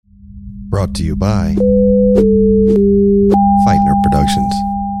Brought to you by Feitner Productions.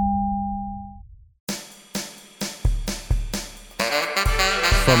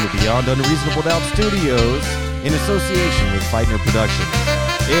 From the Beyond Unreasonable Doubt Studios, in association with Feitner Productions,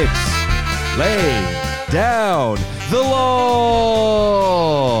 it's Lay Down the Law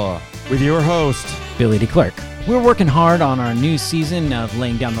with your host, Billy DeClerc. We're working hard on our new season of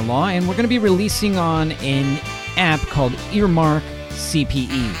Laying Down the Law, and we're going to be releasing on an app called Earmark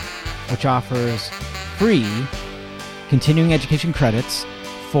CPE, which offers free continuing education credits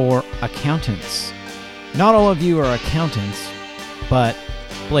for accountants. Not all of you are accountants, but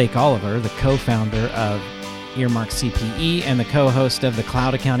Blake Oliver, the co-founder of Earmark CPE and the co-host of the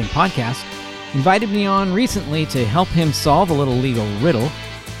Cloud Accounting Podcast, invited me on recently to help him solve a little legal riddle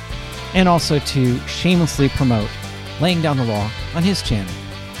and also to shamelessly promote Laying Down the Law on his channel.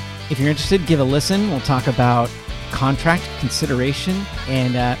 If you're interested, give a listen. We'll talk about contract consideration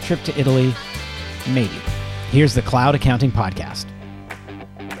and a trip to Italy, maybe. Here's the Cloud Accounting Podcast.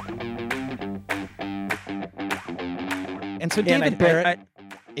 And so David Barrett,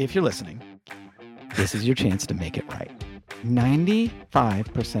 if you're listening, this is your chance to make it right.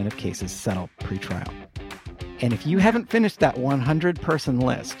 95% of cases settle pre-trial. And if you haven't finished that 100-person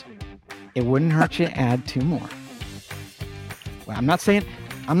list, it wouldn't hurt you to add 2 more. Well, I'm not saying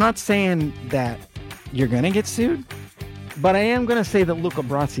that you're going to get sued, but I am going to say that Luca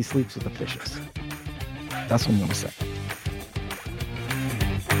Brasi sleeps with the fishes. That's what I'm going to say.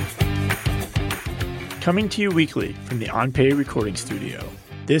 Coming to you weekly from the OnPay recording studio,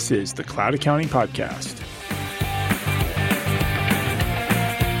 this is the Cloud Accounting Podcast.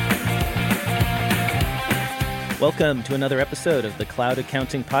 Welcome to another episode of the Cloud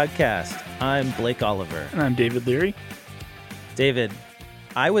Accounting Podcast. I'm Blake Oliver. And I'm David Leary. David,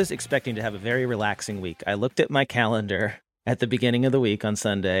 I was expecting to have a very relaxing week. I looked at my calendar at the beginning of the week on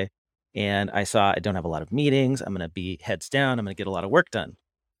Sunday, and I saw I don't have a lot of meetings. I'm going to be heads down. I'm going to get a lot of work done.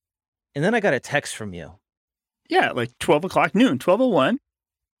 And then I got a text from you. Yeah, like 12 o'clock noon, 12:01.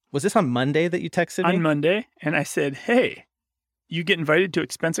 Was this on Monday that you texted me? On Monday. And I said, hey, you get invited to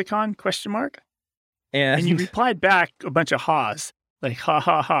Expensicon, ? And you replied back a bunch of ha's, like ha,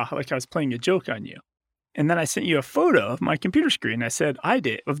 ha, ha, like I was playing a joke on you. And then I sent you a photo of my computer screen. I said, I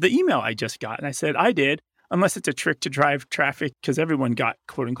did, of the email I just got. And I said, I did, unless it's a trick to drive traffic because everyone got,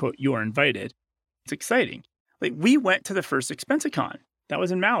 quote unquote, you're invited. It's exciting. Like we went to the first Expensicon. That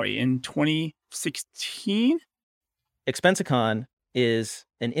was in Maui in 2016. Expensicon is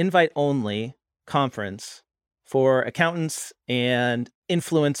an invite-only conference for accountants and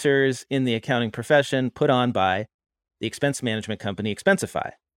influencers in the accounting profession put on by the expense management company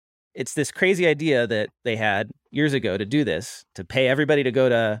Expensify. It's this crazy idea that they had years ago to do this, to pay everybody to go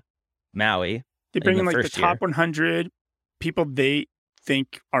to Maui. They bring in like the top 100 people they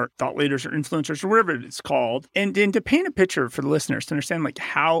think are thought leaders or influencers or whatever it's called. And to paint a picture for the listeners to understand like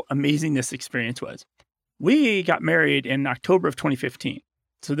how amazing this experience was. We got married in October of 2015.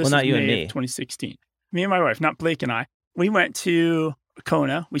 So this is not you May and me. Of 2016. Me and my wife, not Blake and I. We went to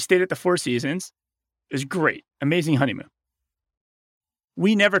Kona. We stayed at the Four Seasons. It was great. Amazing honeymoon.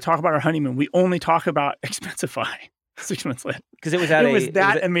 We never talk about our honeymoon. We only talk about Expensify 6 months later. Because it was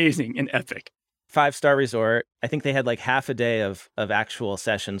amazing and epic. 5-star resort. I think they had like half a day of actual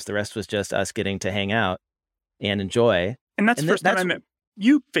sessions. The rest was just us getting to hang out and enjoy. And that's the first time I met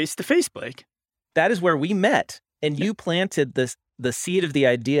you face to face, Blake. That is where we met. And you planted the seed of the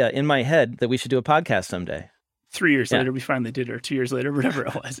idea in my head that we should do a podcast someday. 3 years later, we finally did it, or 2 years later, whatever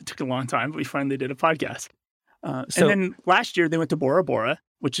it was. It took a long time, but we finally did a podcast. And then last year they went to Bora Bora,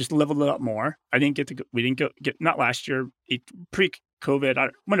 which just leveled it up more. We didn't get, not last year,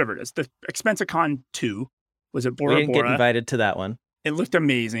 pre-COVID, whatever it is. The Expensicon 2 was at Bora Bora. We didn't get invited to that one. It looked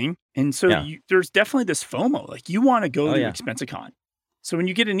amazing. And so there's definitely this FOMO. Like you want to go to Expensicon. So when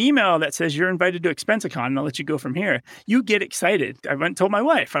you get an email that says you're invited to Expensicon and I'll let you go from here, you get excited. I went and told my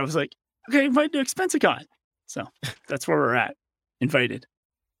wife. I was like, okay, invited to Expensicon. So that's where we're at. Invited.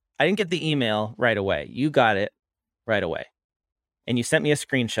 I didn't get the email right away. You got it right away. And you sent me a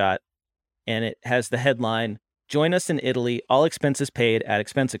screenshot and it has the headline, "Join us in Italy, all expenses paid at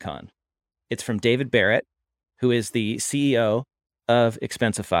Expensicon." It's from David Barrett, who is the CEO of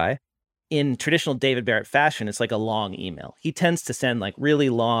Expensify. In traditional David Barrett fashion, it's like a long email. He tends to send like really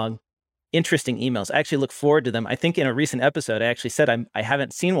long, interesting emails. I actually look forward to them. I think in a recent episode, I actually said I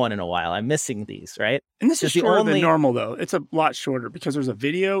haven't seen one in a while. I'm missing these, right? And this is shorter than normal, though. It's a lot shorter because there's a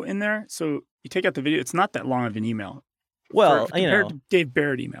video in there. So you take out the video, it's not that long of an email. Well, compared to Dave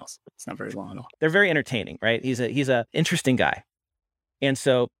Barrett emails, it's not very long at all. They're very entertaining, right? He's a interesting guy. And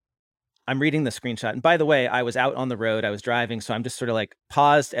so I'm reading the screenshot. And by the way, I was out on the road. I was driving. So I'm just sort of like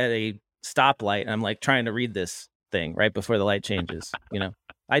paused at a stoplight and I'm like trying to read this thing right before the light changes.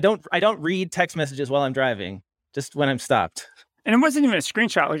 I don't read text messages while I'm driving, just when I'm stopped. And it wasn't even a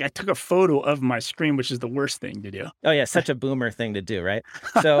screenshot. Like I took a photo of my screen, which is the worst thing to do. Oh yeah, such a boomer thing to do, right?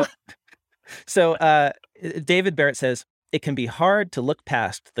 So David Barrett says, it can be hard to look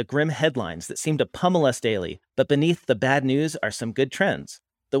past the grim headlines that seem to pummel us daily, but beneath the bad news are some good trends.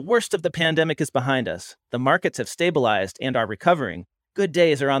 The worst of the pandemic is behind us. The markets have stabilized and are recovering. Good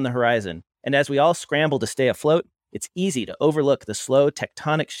days are on the horizon. And as we all scramble to stay afloat, it's easy to overlook the slow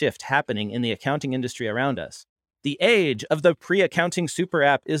tectonic shift happening in the accounting industry around us. The age of the pre-accounting super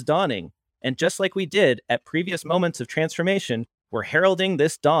app is dawning. And just like we did at previous moments of transformation, we're heralding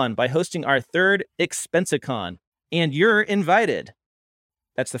this dawn by hosting our third Expensicon. And you're invited.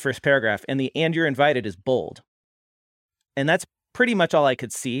 That's the first paragraph. And the "and you're invited" is bold. And that's pretty much all I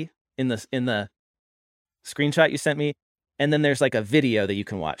could see in the screenshot you sent me. And then there's like a video that you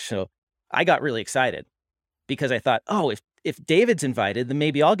can watch. So I got really excited because I thought, oh, if David's invited, then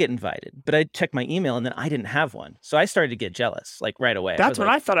maybe I'll get invited. But I checked my email and then I didn't have one. So I started to get jealous, like right away. That's when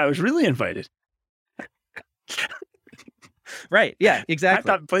I thought I was really invited. Right. Yeah, exactly.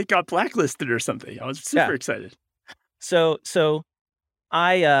 I thought Blake got blacklisted or something. I was super excited. So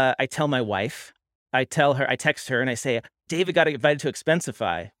I tell my wife, I text her and I say, David got invited to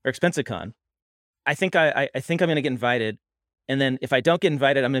Expensicon. I think I'm going to get invited. And then if I don't get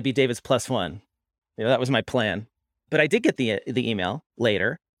invited, I'm going to be David's +1. That was my plan. But I did get the email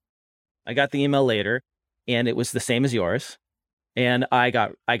later. I got the email later and it was the same as yours. And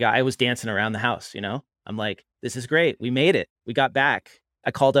I was dancing around the house, I'm like, this is great. We made it. We got back.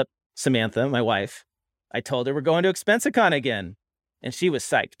 I called up Samantha, my wife. I told her we're going to Expensicon again. And she was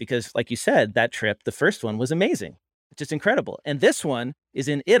psyched because, like you said, that trip, the first one, was amazing. Just incredible. And this one is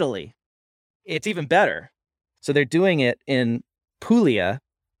in Italy. It's even better. So they're doing it in Puglia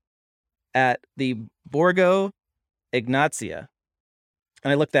at the Borgo Ignazia.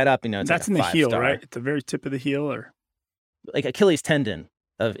 And I looked that up, it's that's like in the heel, star. right? At the very tip of the heel, or like Achilles tendon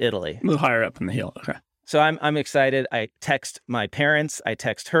of Italy. A little higher up in the heel. Okay. So I'm excited. I text my parents. I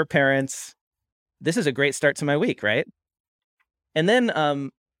text her parents. This is a great start to my week, right? And then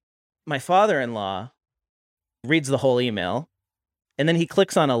my father-in-law reads the whole email, and then he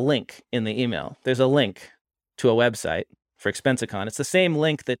clicks on a link in the email. There's a link to a website for Expensicon. It's the same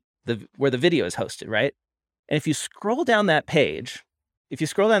link that where the video is hosted, right? And if you scroll down that page,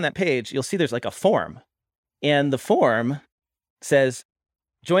 you'll see there's like a form. And the form says,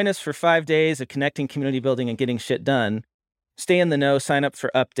 join us for 5 days of connecting, community building, and getting shit done. Stay in the know, sign up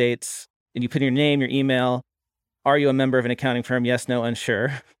for updates, and you put your name, your email. Are you a member of an accounting firm? Yes, no,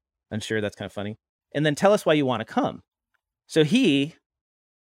 unsure. Unsure, that's kind of funny. And then tell us why you want to come. So he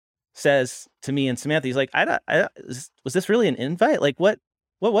says to me and Samantha, he's like, was this really an invite? Like, what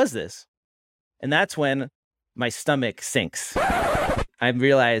was this? And that's when my stomach sinks. I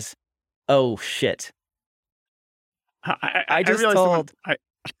realize, oh, shit. I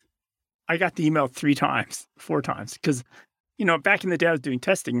got the email 4 times, because, back in the day I was doing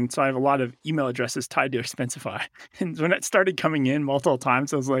testing, and so I have a lot of email addresses tied to Expensify. And when it started coming in multiple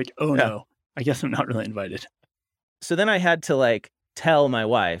times, I was like, oh no, I guess I'm not really invited. So then I had to tell my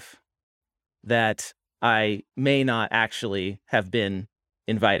wife that I may not actually have been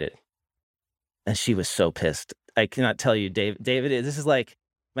invited. And she was so pissed. I cannot tell you, David, this is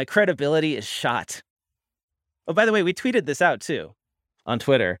my credibility is shot. Oh, by the way, we tweeted this out too on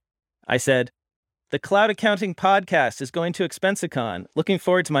Twitter. I said, the Cloud Accounting Podcast is going to Expensicon. Looking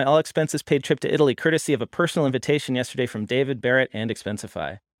forward to my all expenses paid trip to Italy, courtesy of a personal invitation yesterday from David Barrett and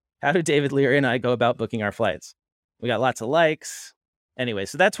Expensify. How do David Leary and I go about booking our flights? We got lots of likes. Anyway,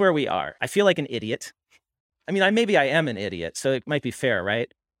 so that's where we are. I feel like an idiot. I mean, maybe I am an idiot, so it might be fair,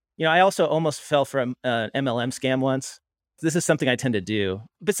 right? I also almost fell for an MLM scam once. This is something I tend to do,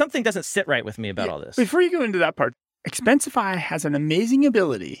 but something doesn't sit right with me about all this. Before you go into that part, Expensify has an amazing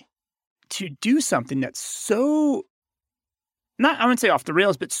ability to do something that's so, I wouldn't say off the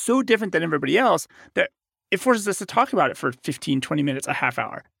rails, but so different than everybody else that it forces us to talk about it for 15, 20 minutes, a half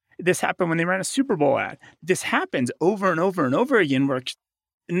hour. This happened when they ran a Super Bowl ad. This happens over and over and over again,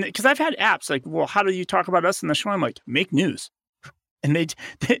 because I've had apps like, well, how do you talk about us in the show? I'm like, make news. And they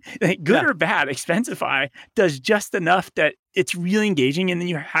good or bad, Expensify does just enough that it's really engaging, and then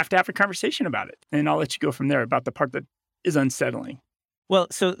you have to have a conversation about it. And I'll let you go from there about the part that is unsettling. Well,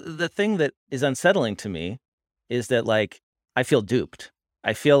 so the thing that is unsettling to me is that, I feel duped.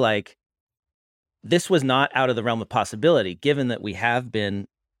 I feel like this was not out of the realm of possibility, given that we have been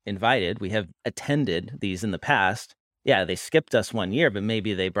invited. We have attended these in the past. Yeah, they skipped us 1 year, but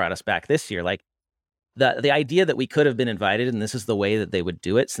maybe they brought us back this year. the idea that we could have been invited and this is the way that they would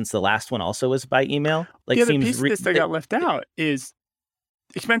do it, since the last one also was by email, like the other seems piece of this that got left out is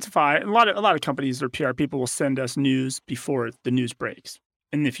Expensify. A lot of companies or PR people will send us news before the news breaks,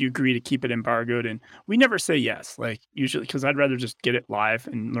 and if you agree to keep it embargoed, and we never say yes, like usually, because I'd rather just get it live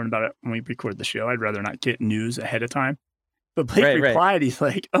and learn about it when we record the show. I'd rather not get news ahead of time. But Blake replied, he's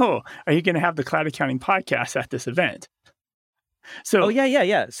like, "Oh, are you going to have the Cloud Accounting podcast at this event?" So,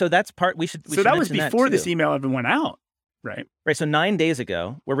 yeah. So that's part we should. So that was before this email ever went out, right? Right. So 9 days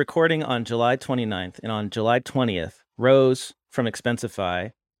ago, we're recording on July 29th, and on July 20th, Rose from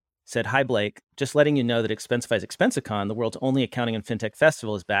Expensify said, "Hi Blake, just letting you know that Expensify's Expensicon, the world's only accounting and fintech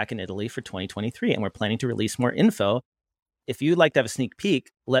festival, is back in Italy for 2023, and we're planning to release more info. If you'd like to have a sneak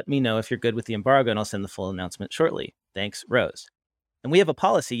peek, let me know if you're good with the embargo, and I'll send the full announcement shortly. Thanks, Rose." And we have a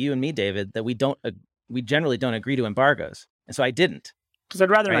policy, you and me, David, that we generally don't agree to embargoes. And so I didn't. Because I'd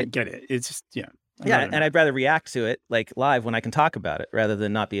rather not get it. It's just, I'd rather react to it like live when I can talk about it rather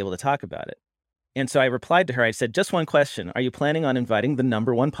than not be able to talk about it. And so I replied to her, I said, "Just one question. Are you planning on inviting the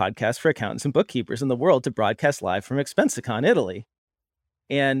 #1 podcast for accountants and bookkeepers in the world to broadcast live from Expensicon, Italy?"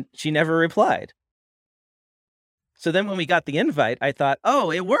 And she never replied. So then when we got the invite, I thought,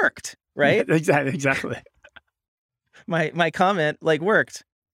 oh, it worked, right? Exactly. My comment worked.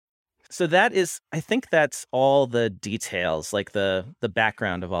 So I think that's all the details, like the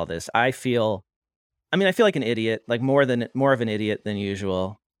background of all this. I feel like an idiot, like more of an idiot than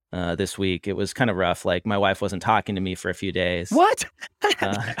usual this week. It was kind of rough. Like my wife wasn't talking to me for a few days. What?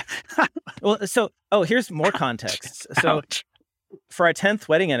 Here's more context. So Ouch. For our 10th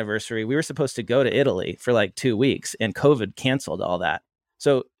wedding anniversary, we were supposed to go to Italy for 2 weeks, and COVID canceled all that.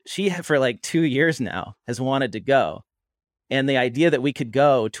 So she, for 2 years now, has wanted to go. And the idea that we could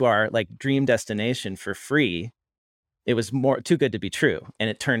go to our dream destination for free, it was too good to be true. And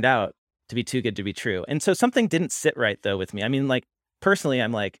it turned out to be too good to be true. And so something didn't sit right though with me. I mean, personally,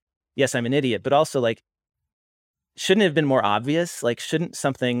 I'm yes, I'm an idiot, but also shouldn't it have been more obvious? Shouldn't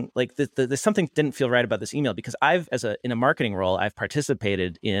something something didn't feel right about this email, because in a marketing role, I've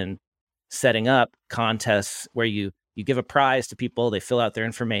participated in setting up contests where you give a prize to people, they fill out their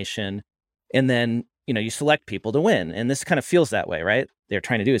information, and then you select people to win. And this kind of feels that way, right? They're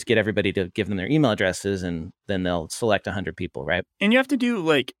trying to do is get everybody to give them their email addresses, and then they'll select 100 people, right? And you have to do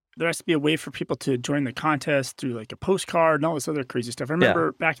there has to be a way for people to join the contest through a postcard and all this other crazy stuff. I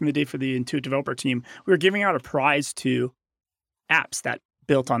remember back in the day for the Intuit developer team, we were giving out a prize to apps that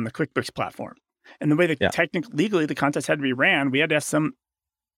built on the QuickBooks platform. And the way that legally the contest had to be ran, we had to have some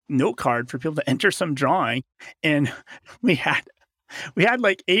note card for people to enter some drawing. And we had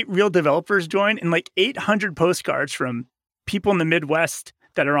 8 real developers join and 800 postcards from people in the Midwest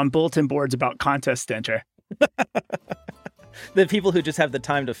that are on bulletin boards about contests to enter. The people who just have the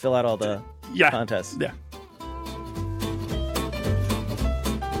time to fill out all the contests. Yeah.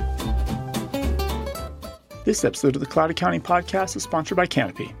 This episode of the Cloud Accounting Podcast is sponsored by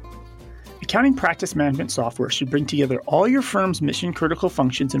Canopy. Accounting practice management software should bring together all your firm's mission-critical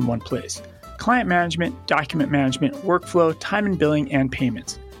functions in one place: client management, document management, workflow, time and billing, and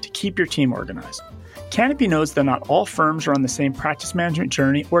payments to keep your team organized. Canopy knows that not all firms are on the same practice management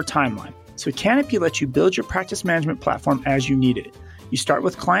journey or timeline, so Canopy lets you build your practice management platform as you need it. You start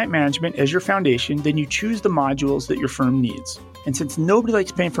with client management as your foundation, then you choose the modules that your firm needs. And since nobody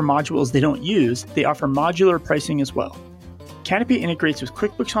likes paying for modules they don't use, they offer modular pricing as well. Canopy integrates with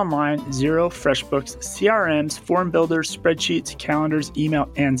QuickBooks Online, Xero, FreshBooks, CRMs, form builders, spreadsheets, calendars, email,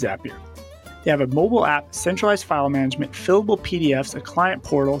 and Zapier. They have a mobile app, centralized file management, fillable PDFs, a client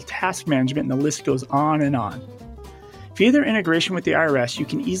portal, task management, and the list goes on and on. Via their integration with the IRS, you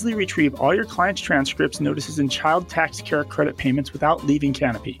can easily retrieve all your clients' transcripts, notices, and child tax care credit payments without leaving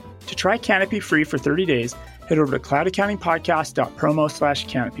Canopy. To try Canopy free for 30 days, head over to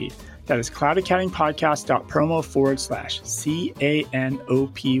cloudaccountingpodcast.promo/Canopy. That is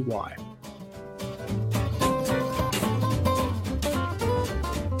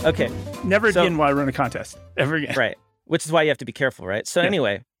cloudaccountingpodcast.promo/CANOPY. Okay. Never again will I run a contest. Ever again. Right. Which is why you have to be careful, right? So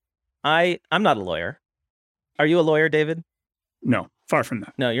anyway, I'm not a lawyer. Are you a lawyer, David? No, far from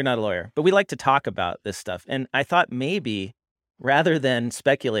that. No, you're not a lawyer. But we like to talk about this stuff. And I thought maybe rather than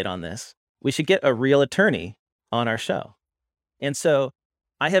speculate on this, we should get a real attorney on our show. And so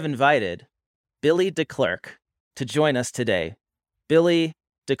I have invited Billy DeClercq to join us today. Billy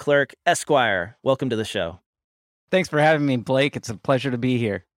DeClercq, Esquire, welcome to the show. Thanks for having me, Blake. It's a pleasure to be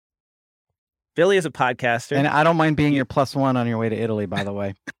here. Billy is a podcaster. And I don't mind being your +1 on your way to Italy, by the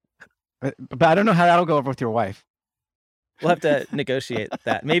way. But I don't know how that'll go over with your wife. We'll have to negotiate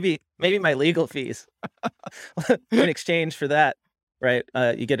that. Maybe my legal fees in exchange for that, right?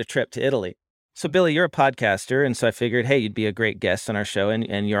 You get a trip to Italy. So, Billy, you're a podcaster, and so I figured, hey, you'd be a great guest on our show,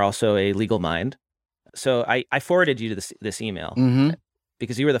 and you're also a legal mind. So I forwarded you to this email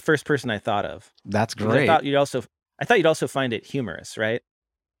because you were the first person I thought of. That's great. I thought you'd also find it humorous, right?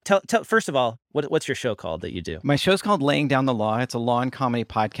 Tell first of all, what's your show called that you do? My show's called Laying Down the Law. It's a law and comedy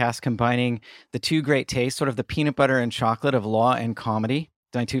podcast combining the two great tastes, sort of the peanut butter and chocolate of law and comedy,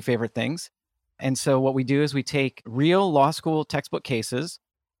 my two favorite things. And so what we do is we take real law school textbook cases,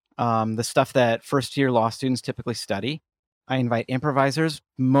 the stuff that first-year law students typically study. I invite improvisers,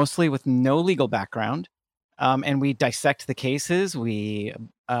 mostly with no legal background, and we dissect the cases. We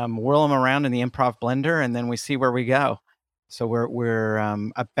whirl them around in the improv blender, and then we see where we go. So we're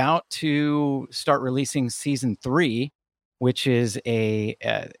about to start releasing season 3, which is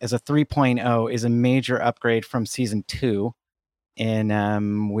as a 3.0 is a major upgrade from season 2.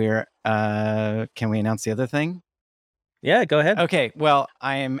 And we're can we announce the other thing? Yeah, go ahead. Okay. Well,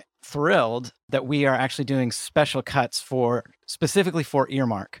 I am thrilled that we are actually doing special cuts specifically for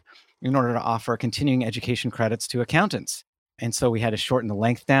Earmark in order to offer continuing education credits to accountants. And so we had to shorten the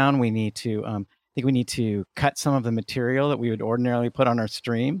length down. We need to, I think we need to cut some of the material that we would ordinarily put on our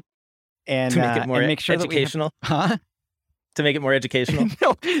stream, and to make it more make sure educational. Huh? To make it more educational?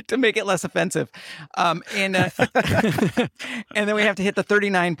 No, to make it less offensive. And then we have to hit the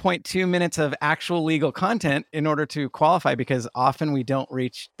 39.2 minutes of actual legal content in order to qualify, because often we don't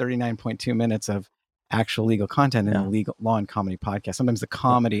reach 39.2 minutes of actual legal content in a legal law and comedy podcast. Sometimes the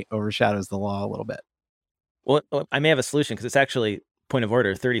comedy overshadows the law a little bit. Well, I may have a solution, because it's actually, point of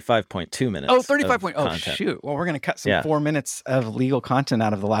order, 35.2 minutes. Oh, 35. Oh, shoot. Well, we're going to cut some 4 minutes of legal content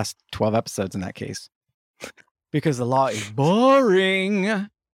out of the last 12 episodes in that case. Because the law is boring.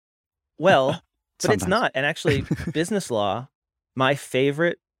 Well, but it's not. And actually, business law, my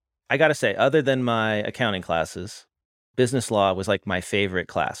favorite, I got to say, other than my accounting classes, business law was like my favorite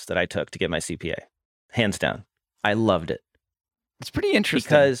class that I took to get my CPA. Hands down. I loved it. It's pretty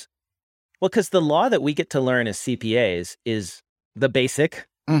interesting. Because the law that we get to learn as CPAs is the basic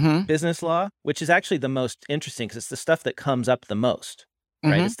business law, which is actually the most interesting, because it's the stuff that comes up the most,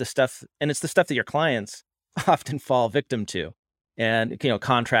 right? It's the stuff that your clients often fall victim to, and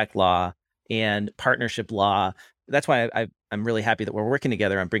contract law and partnership law. That's why I'm really happy that we're working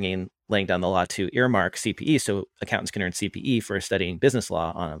together on bringing Laying Down the Law to Earmark CPE, so accountants can earn CPE for studying business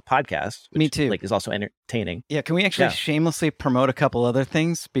law on a podcast. Which, me too. Is also entertaining. Yeah, can we actually shamelessly promote a couple other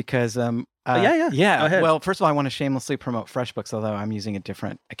things? Because yeah. Go ahead. Well, first of all, I want to shamelessly promote FreshBooks, although I'm using a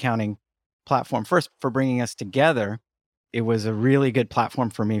different accounting platform. First, for bringing us together, it was a really good platform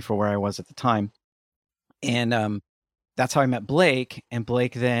for me for where I was at the time. And that's how I met Blake. And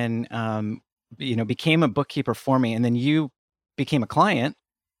Blake then, became a bookkeeper for me. And then you became a client,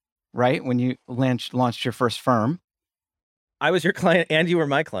 right? When you launched your first firm. I was your client and you were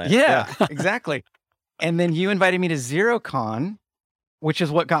my client. Yeah. Exactly. And then you invited me to XeroCon, which is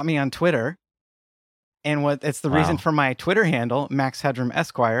what got me on Twitter. And it's the reason for my Twitter handle, Max Hedrum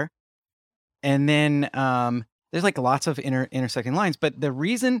Esquire. And then there's like lots of intersecting lines. But the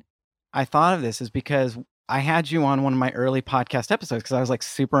reason I thought of this is because I had you on one of my early podcast episodes, because I was like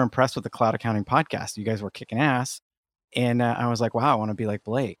super impressed with the Cloud Accounting podcast. You guys were kicking ass. And I was like, wow, I want to be like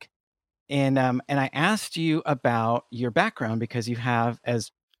Blake. And I asked you about your background, because you have,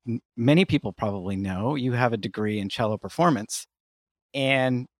 as many people probably know, you have a degree in cello performance.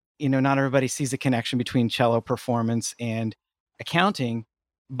 And, not everybody sees a connection between cello performance and accounting,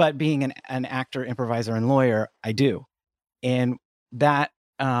 but being an actor, improviser, and lawyer, I do. And that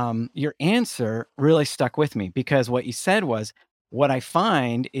your answer really stuck with me, because what you said was, what I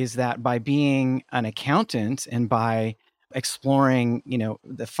find is that by being an accountant and by exploring,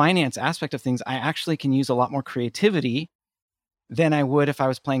 the finance aspect of things, I actually can use a lot more creativity than I would if I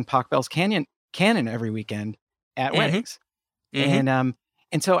was playing Pockbell's Canon every weekend at weddings. And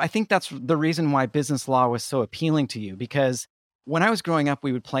so I think that's the reason why business law was so appealing to you, because when I was growing up,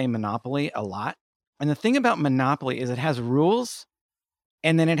 we would play Monopoly a lot. And the thing about Monopoly is it has rules,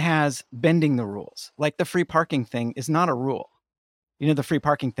 and then it has bending the rules. Like the free parking thing is not a rule. The free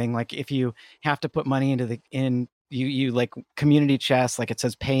parking thing, like if you have to put money into you like community chest, like it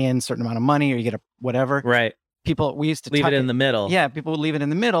says pay in a certain amount of money or you get a whatever. Right. We used to leave it in the middle. Yeah, people would leave it in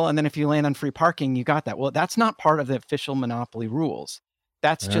the middle. And then if you land on free parking, you got that. Well, that's not part of the official Monopoly rules.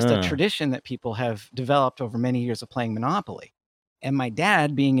 That's just a tradition that people have developed over many years of playing Monopoly. And my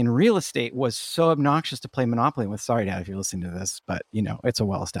dad, being in real estate, was so obnoxious to play Monopoly with. Sorry, Dad, if you're listening to this, but it's a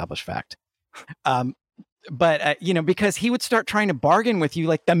well-established fact. But because he would start trying to bargain with you,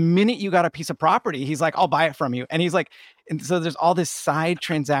 like the minute you got a piece of property, he's like, "I'll buy it from you," and he's like, and so there's all this side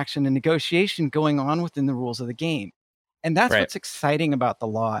transaction and negotiation going on within the rules of the game. And that's Right. what's exciting about the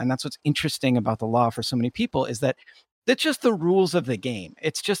law. And that's what's interesting about the law for so many people is that that's just the rules of the game.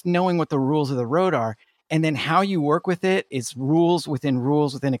 It's just knowing what the rules of the road are. And then how you work with it is rules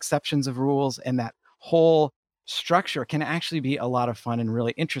within exceptions of rules. And that whole structure can actually be a lot of fun and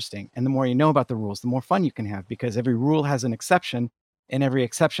really interesting. And the more you know about the rules, the more fun you can have, because every rule has an exception, and every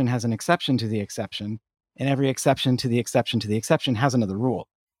exception has an exception to the exception, and every exception to the exception to the exception has another rule.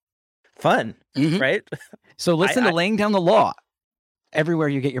 Fun, right? So listen to Laying Down the Law everywhere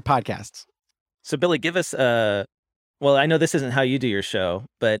you get your podcasts. So Billy, give us well, I know this isn't how you do your show,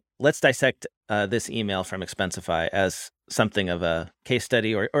 but let's dissect this email from Expensify as something of a case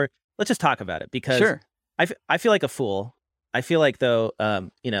study, or let's just talk about it, because Sure. I feel like a fool. I feel like, though,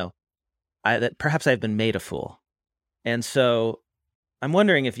 that perhaps I've been made a fool. And so I'm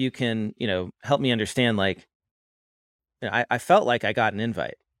wondering if you can, help me understand, like, I felt like I got an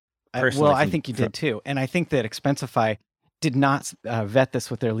invite. Well, I think you did too. And I think that Expensify did not vet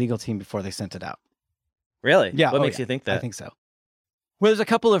this with their legal team before they sent it out. Really? Yeah. What makes you think that? I think so. Well, there's a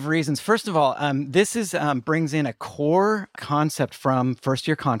couple of reasons. First of all, this is brings in a core concept from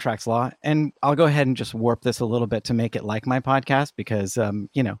first-year contracts law. And I'll go ahead and just warp this a little bit to make it like my podcast because,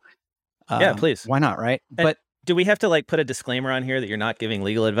 yeah, please. Why not, right? And but do we have to like put a disclaimer on here that you're not giving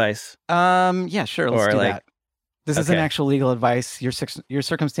legal advice? Yeah, sure. Let's do that. This isn't Okay. actual legal advice. Your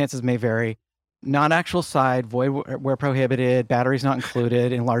circumstances may vary. Non-actual side, void where prohibited, batteries not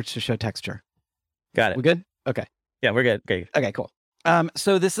included, enlarged to show texture. Got it. We good? Okay. Yeah, we're good. Great. Okay, cool.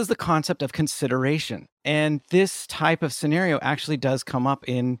 So this is the concept of consideration. And this type of scenario actually does come up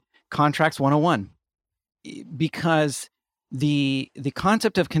in Contracts 101 because the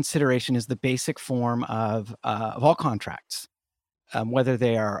concept of consideration is the basic form of all contracts, whether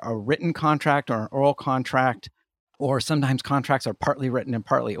they are a written contract or an oral contract, or sometimes contracts are partly written and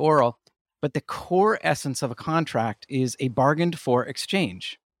partly oral. But the core essence of a contract is a bargained for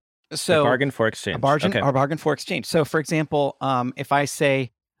exchange. So a bargain for exchange. A bargain for exchange. So, for example, if I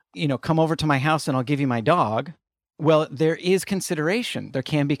say, come over to my house and I'll give you my dog, well, there is consideration. There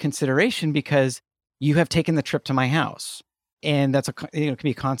can be consideration because you have taken the trip to my house, and that's it can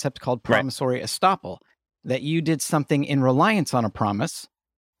be a concept called promissory estoppel, that you did something in reliance on a promise,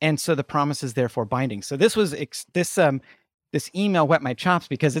 and so the promise is therefore binding. So this was this email whet my chops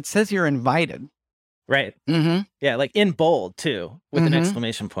because it says you're invited. Right. Mm-hmm. Yeah, like in bold too, with an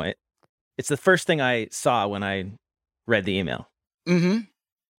exclamation point. It's the first thing I saw when I read the email. Mm-hmm.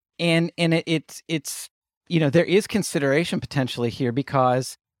 And it's there is consideration potentially here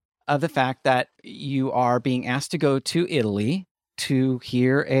because of the fact that you are being asked to go to Italy to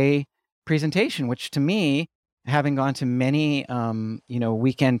hear a presentation, which to me, having gone to many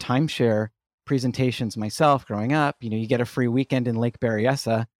weekend timeshare presentations myself growing up, you get a free weekend in Lake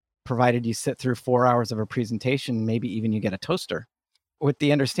Berryessa, provided you sit through 4 hours of a presentation, maybe even you get a toaster, with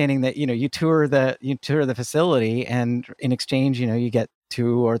the understanding that you tour the facility, and in exchange you get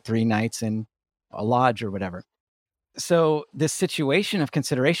 2 or 3 nights in a lodge or whatever. So this situation of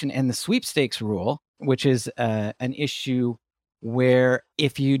consideration and the sweepstakes rule, which is an issue where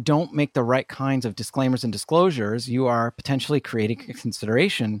if you don't make the right kinds of disclaimers and disclosures, you are potentially creating a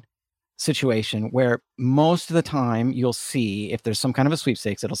consideration situation where most of the time you'll see, if there's some kind of a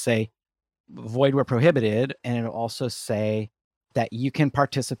sweepstakes, it'll say void where prohibited, and it'll also say that you can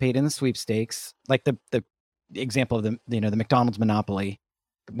participate in the sweepstakes, like the example of the McDonald's Monopoly.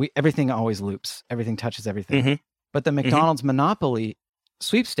 Everything always loops, everything touches everything. Mm-hmm. But the McDonald's Monopoly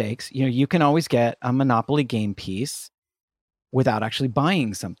sweepstakes, you can always get a Monopoly game piece without actually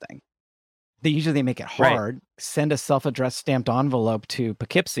buying something. They make it hard. Right. Send a self-addressed stamped envelope to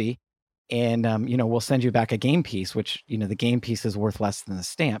Poughkeepsie, and we'll send you back a game piece, which the game piece is worth less than the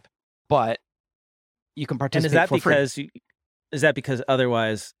stamp, but you can participate for free. Is that because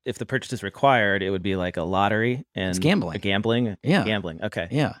otherwise, if the purchase is required, it would be like a lottery and it's gambling. Gambling. Okay.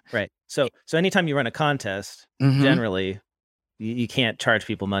 Yeah. Right. So anytime you run a contest, generally, you can't charge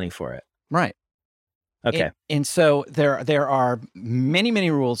people money for it. Right. Okay. And so there are many,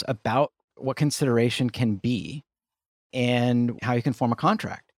 many rules about what consideration can be and how you can form a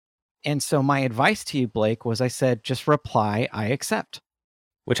contract. And so my advice to you, Blake, was I said, just reply, I accept.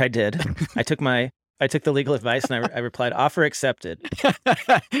 Which I did. I took the legal advice and I replied, offer accepted.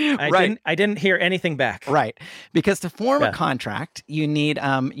 Right. I didn't hear anything back. Right. Because to form a contract, you need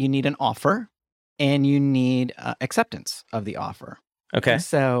an offer and you need acceptance of the offer. Okay. And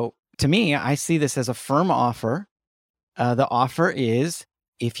so to me, I see this as a firm offer. The offer is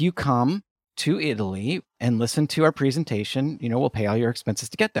if you come to Italy and listen to our presentation, we'll pay all your expenses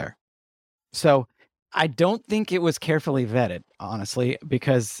to get there. So I don't think it was carefully vetted, honestly,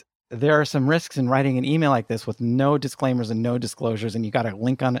 because there are some risks in writing an email like this with no disclaimers and no disclosures, and you got a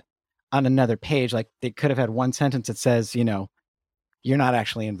link on another page. Like they could have had one sentence that says, you're not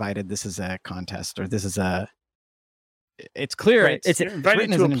actually invited. This is a contest, or this is it's clear. Right. It's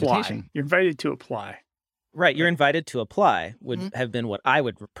invited to apply. You're invited to apply. Right. You're invited to apply would have been what I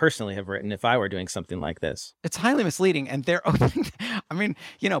would personally have written if I were doing something like this. It's highly misleading. And they're opening, I mean,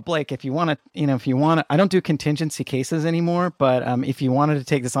 Blake, if you want to, I don't do contingency cases anymore, but if you wanted to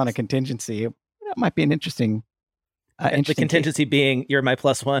take this on a contingency, that might be an interesting the contingency case. Being you're my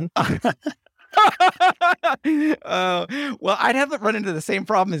plus one. Well, I'd have to run into the same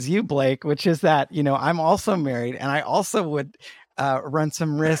problem as you, Blake, which is that, I'm also married, and I also would run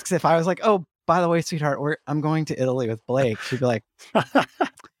some risks if I was like, oh, by the way, sweetheart, I'm going to Italy with Blake. She'd be like,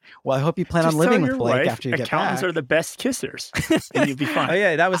 well, I hope you plan on living with Blake after you get back. Accountants are the best kissers, and you'd be fine. Oh,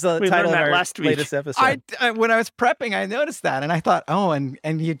 yeah, that was the title of our latest episode. When I was prepping, I noticed that, and I thought, oh, and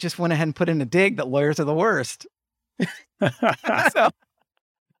you just went ahead and put in a dig that lawyers are the worst.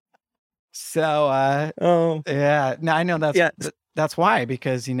 So yeah. Now I know that's why,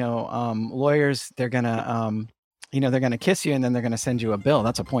 because lawyers, they're gonna they're gonna kiss you and then they're gonna send you a bill.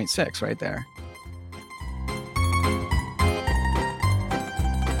 That's a 0.6 right there.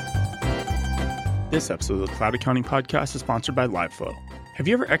 This episode of the Cloud Accounting Podcast is sponsored by LiveFlow. Have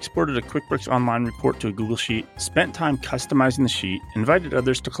you ever exported a QuickBooks Online report to a Google Sheet, spent time customizing the sheet, invited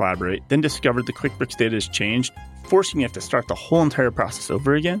others to collaborate, then discovered the QuickBooks data has changed, forcing you to start the whole entire process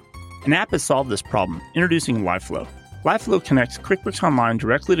over again? An app has solved this problem, introducing LiveFlow. LiveFlow connects QuickBooks Online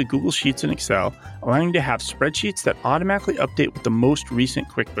directly to Google Sheets and Excel, allowing you to have spreadsheets that automatically update with the most recent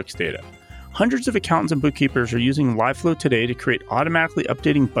QuickBooks data. Hundreds of accountants and bookkeepers are using LiveFlow today to create automatically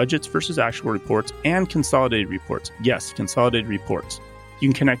updating budgets versus actual reports and consolidated reports. Yes, consolidated reports. You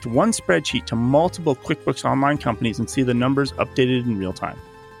can connect one spreadsheet to multiple QuickBooks Online companies and see the numbers updated in real time.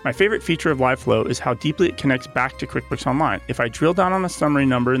 My favorite feature of LiveFlow is how deeply it connects back to QuickBooks Online. If I drill down on a summary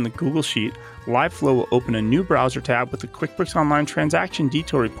number in the Google Sheet, LiveFlow will open a new browser tab with the QuickBooks Online transaction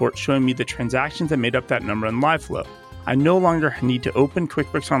detail report showing me the transactions that made up that number in LiveFlow. I no longer need to open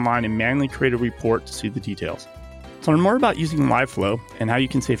QuickBooks Online and manually create a report to see the details. To learn more about using LiveFlow and how you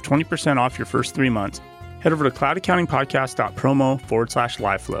can save 20% off your first 3 months, head over to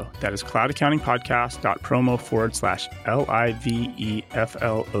cloudaccountingpodcast.promo/LiveFlow. That is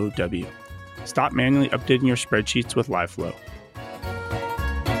cloudaccountingpodcast.promo/LiveFlow. Stop manually updating your spreadsheets with LiveFlow.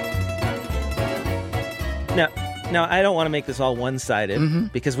 Now, I don't want to make this all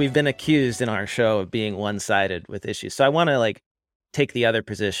one-sided because we've been accused in our show of being one-sided with issues. So I want to take the other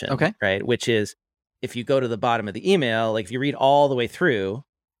position, okay, right? Which is if you go to the bottom of the email, if you read all the way through,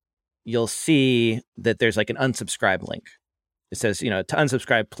 you'll see that there's an unsubscribe link. It says, to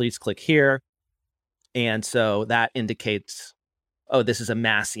unsubscribe, please click here. And so that indicates, oh, this is a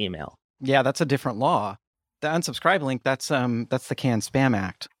mass email. Yeah, that's a different law. The unsubscribe link, that's the Can Spam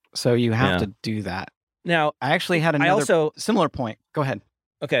Act. So you have to do that. Now, I actually had another similar point. Go ahead.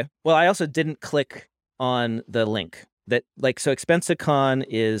 Okay. Well, I also didn't click on the link that so Expensicon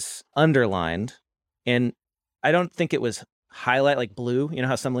is underlined, and I don't think it was highlight blue. You know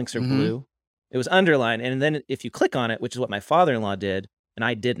how some links are blue? It was underlined. And then if you click on it, which is what my father-in-law did, and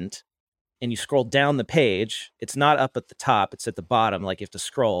I didn't, and you scroll down the page, it's not up at the top, it's at the bottom. You have to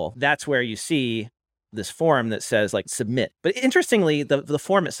scroll. That's where you see this form that says submit. But interestingly, the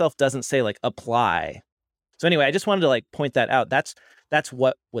form itself doesn't say apply. So anyway, I just wanted to point that out. That's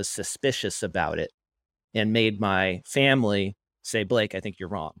what was suspicious about it and made my family say, Blake, I think you're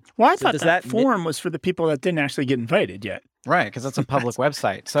wrong. Well, I thought that form was for the people that didn't actually get invited yet. Right, because that's a public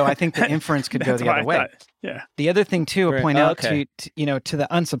website. So I think the inference could go the other way. Yeah. The other thing too, to point out to the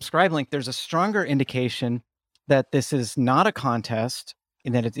unsubscribe link, there's a stronger indication that this is not a contest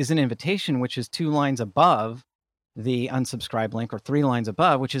and that it is an invitation, which is 2 lines above the unsubscribe link, or 3 lines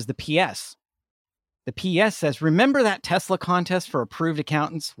above, which is the PS. The PS says, remember that Tesla contest for approved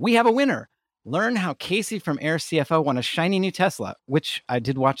accountants? We have a winner. Learn how Casey from Air CFO won a shiny new Tesla, which I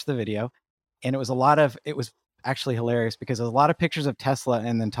did watch the video. And it was actually hilarious because there's a lot of pictures of Tesla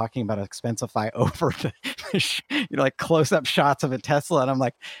and then talking about Expensify over the close-up shots of a Tesla. And I'm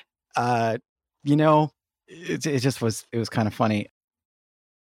like, it was kind of funny.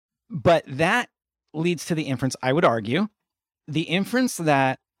 But that leads to the inference, I would argue, the inference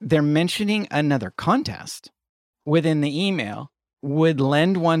that they're mentioning another contest within the email would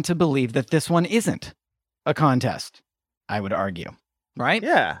lend one to believe that this one isn't a contest, I would argue. Right?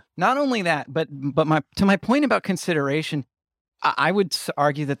 Yeah. Not only that, but to my point about consideration, I would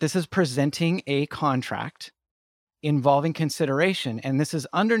argue that this is presenting a contract involving consideration, and this is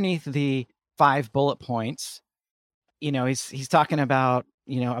underneath the 5 bullet points. He's talking about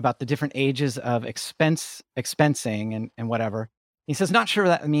about the different ages of expensing and whatever. He says, not sure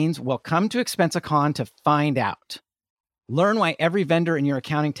what that means. Well, come to Expensicon to find out. Learn why every vendor in your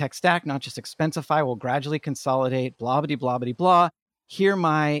accounting tech stack, not just Expensify, will gradually consolidate, blah, blah, blah, blah, blah. Hear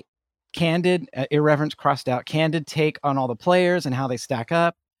my candid, irreverence crossed out, candid take on all the players and how they stack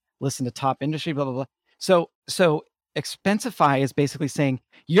up. Listen to top industry, blah, blah, blah. So Expensify is basically saying,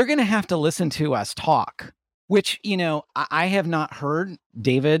 you're going to have to listen to us talk, which, I have not heard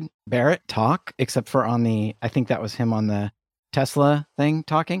David Barrett talk except for I think that was him on the Tesla thing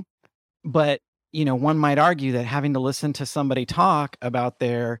talking. But, one might argue that having to listen to somebody talk about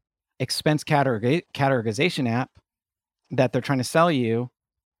their expense categorization app that they're trying to sell you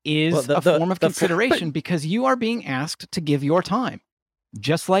is a form of consideration because you are being asked to give your time.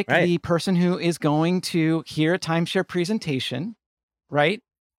 Just like the person who is going to hear a timeshare presentation, right?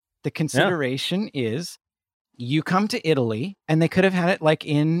 The consideration is you come to Italy, and they could have had it like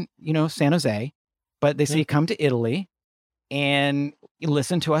in, San Jose, but they say you come to Italy and you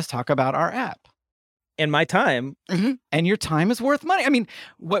listen to us talk about our app. And my time. Mm-hmm. And your time is worth money. I mean,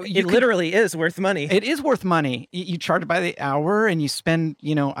 literally is worth money. It is worth money. You charge by the hour and you spend,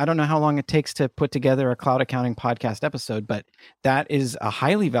 I don't know how long it takes to put together a cloud accounting podcast episode, but that is a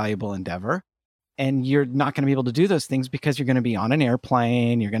highly valuable endeavor. And you're not going to be able to do those things because you're going to be on an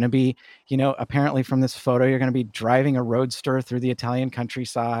airplane. You're going to be, apparently from this photo, you're going to be driving a roadster through the Italian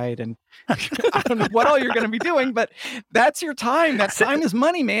countryside. And I don't know what all you're going to be doing, but that's your time. That time is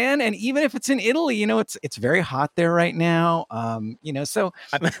money, man. And even if it's in Italy, it's very hot there right now. So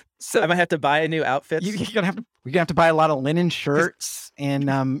I might have to buy a new outfit. We're going to have to buy a lot of linen shirts and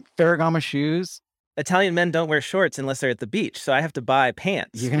Ferragamo shoes. Italian men don't wear shorts unless they're at the beach, so I have to buy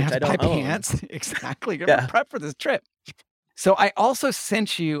pants. You're going to have to buy pants. Exactly. You're going to prep for this trip. So I also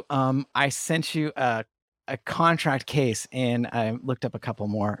sent you, a contract case, and I looked up a couple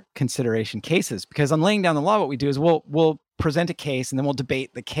more consideration cases because on Laying Down the Law, what we do is we'll present a case and then we'll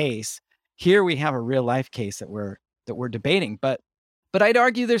debate the case. Here we have a real life case that we're debating, but I'd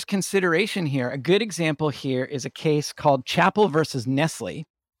argue there's consideration here. A good example here is a case called Chappell versus Nestle.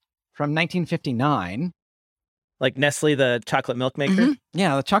 From 1959. Like Nestle, the chocolate milk maker? Mm-hmm.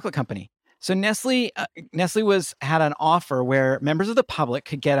 Yeah, the chocolate company. So Nestle had an offer where members of the public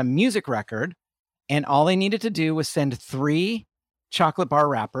could get a music record, and all they needed to do was send 3 chocolate bar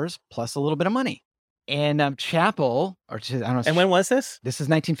wrappers plus a little bit of money. And Chappell, I don't know. And when was this? This is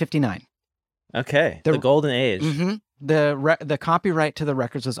 1959. Okay, the golden age. Mm-hmm. The copyright to the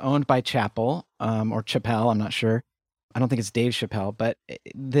records was owned by Chappell, or Chappell, I'm not sure. I don't think it's Dave Chappelle, but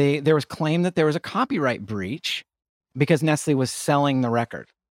there was claim that there was a copyright breach because Nestle was selling the record.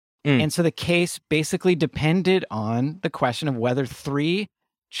 And so the case basically depended on the question of whether 3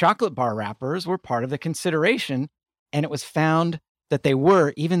 chocolate bar wrappers were part of the consideration. And it was found that they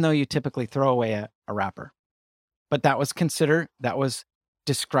were, even though you typically throw away a wrapper. But that was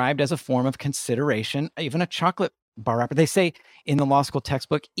described as a form of consideration, even a chocolate bar wrapper. They say in the law school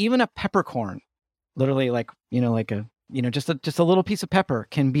textbook, even a peppercorn, literally just a little piece of pepper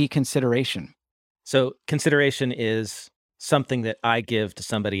can be consideration. So consideration is something that I give to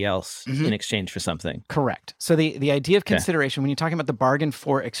somebody else in exchange for something. Correct. So the idea of consideration, when you're talking about the bargain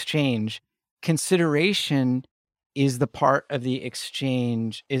for exchange, consideration is the part of the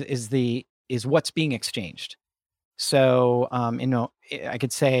exchange, is what's being exchanged. So, I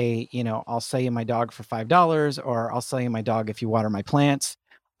could say, I'll sell you my dog for $5, or I'll sell you my dog if you water my plants.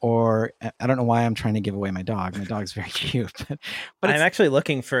 Or I don't know why I'm trying to give away my dog. My dog's very cute, but I'm actually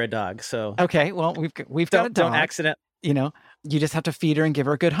looking for a dog. So okay, well we've got a dog. Don't accident. You just have to feed her and give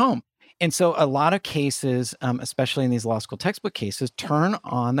her a good home. And so a lot of cases, especially in these law school textbook cases, turn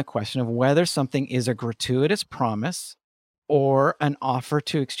on the question of whether something is a gratuitous promise or an offer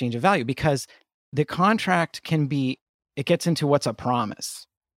to exchange a value, because the contract it gets into what's a promise,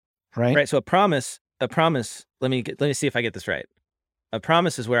 right? Right. So a promise. Let me see if I get this right. A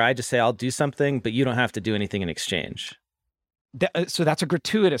promise is where I just say I'll do something, but you don't have to do anything in exchange. So that's a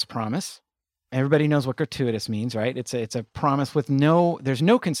gratuitous promise. Everybody knows what gratuitous means, right? It's a promise with there's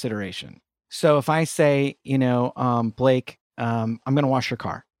no consideration. So if I say, Blake, I'm going to wash your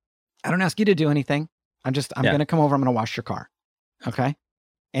car. I don't ask you to do anything. I'm going to come over. I'm going to wash your car. Okay.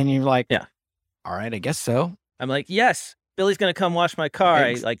 And you're like, yeah, all right, I guess so. I'm like, yes, Billy's going to come wash my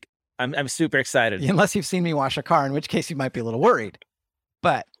car. I'm super excited. Unless you've seen me wash a car, in which case you might be a little worried.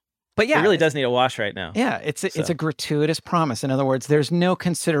 But yeah, it really does need a wash right now. Yeah, it's a gratuitous promise. In other words, there's no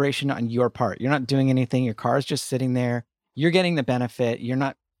consideration on your part. You're not doing anything. Your car is just sitting there. You're getting the benefit. You're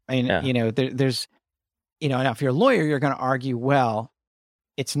not. There's, now if you're a lawyer, you're going to argue, well,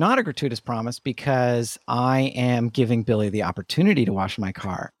 it's not a gratuitous promise because I am giving Billy the opportunity to wash my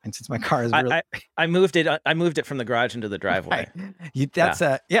car. And since my car is really... I moved it from the garage into the driveway.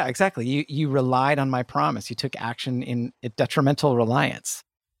 Right. Exactly. You relied on my promise. You took action in a detrimental reliance.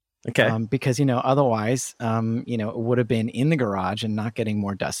 Okay. Because, otherwise, it would have been in the garage and not getting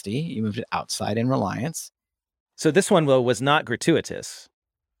more dusty. You moved it outside in reliance. So this one, though, was not gratuitous.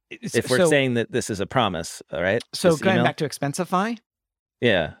 If we're saying that this is a promise, all right? So going back to Expensify?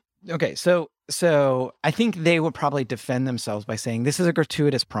 Yeah. Okay. So I think they would probably defend themselves by saying this is a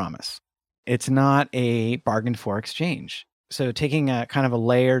gratuitous promise. It's not a bargain for exchange. So taking a kind of a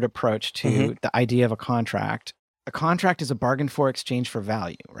layered approach to the idea of a contract is a bargain for exchange for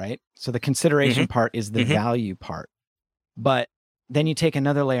value, right? So the consideration part is the value part. But then you take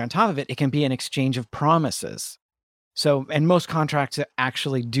another layer on top of it, it can be an exchange of promises. So, and most contracts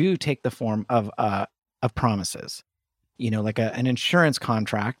actually do take the form of promises. Like an insurance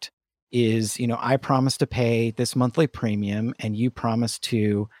contract is, I promise to pay this monthly premium and you promise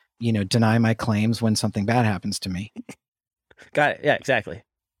to, deny my claims when something bad happens to me. Got it. Yeah, exactly.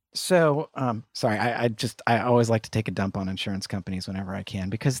 So, sorry, I always like to take a dump on insurance companies whenever I can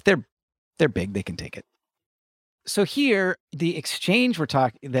because they're big, they can take it. So here, the exchange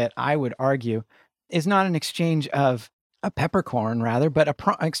that I would argue is not an exchange of a peppercorn, rather, but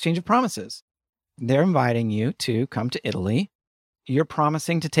an exchange of promises. They're inviting you to come to Italy. You're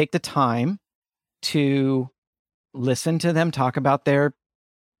promising to take the time to listen to them talk about their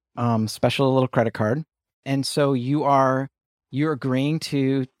special little credit card. And so you're agreeing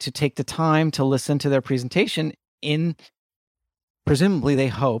to take the time to listen to their presentation presumably they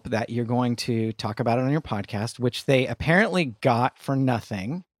hope that you're going to talk about it on your podcast, which they apparently got for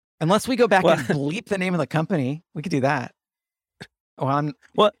nothing. Unless we go back and bleep the name of the company, we could do that.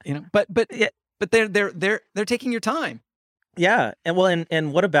 But they're taking your time. Yeah,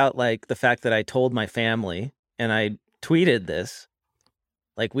 and what about like the fact that I told my family and I tweeted this?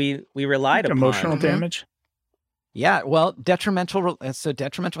 Like we relied upon emotional damage. Yeah, well, detrimental.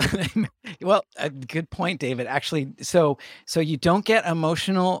 Well, good point, David. Actually, so you don't get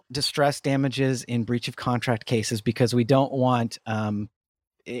emotional distress damages in breach of contract cases because we don't want.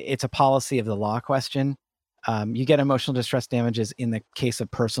 It's a policy of the law question. You get emotional distress damages in the case of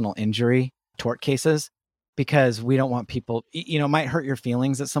personal injury tort cases because we don't want people. It might hurt your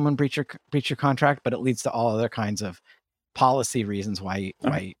feelings that someone breach your contract, but it leads to all other kinds of policy reasons why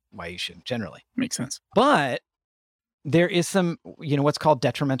you shouldn't generally. Makes sense. But there is some, what's called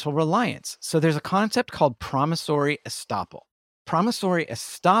detrimental reliance. So there's a concept called promissory estoppel. Promissory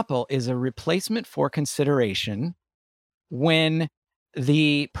estoppel is a replacement for consideration when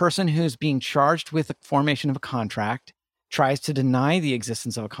the person who's being charged with the formation of a contract tries to deny the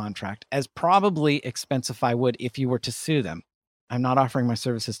existence of a contract, as probably Expensify would if you were to sue them. I'm not offering my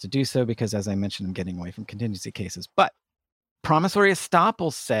services to do so because, as I mentioned, I'm getting away from contingency cases. But promissory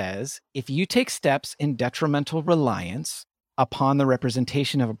estoppel says if you take steps in detrimental reliance upon the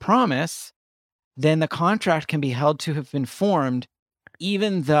representation of a promise, then the contract can be held to have been formed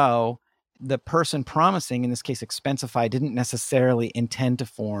even though the person promising, in this case Expensify, didn't necessarily intend to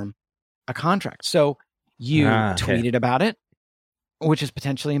form a contract. So you tweeted about it, which is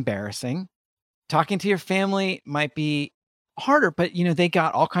potentially embarrassing. Talking to your family might be harder, but they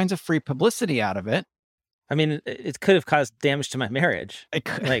got all kinds of free publicity out of it. I mean, it could have caused damage to my marriage. It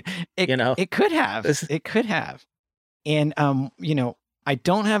could have. It could have. And, I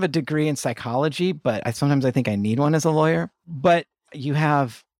don't have a degree in psychology, but sometimes I think I need one as a lawyer. But you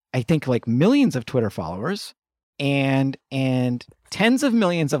have, I think, like millions of Twitter followers and tens of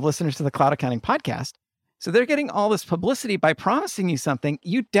millions of listeners to the Cloud Accounting Podcast. So they're getting all this publicity by promising you something.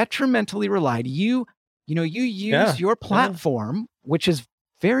 You detrimentally relied. You use your platform, which is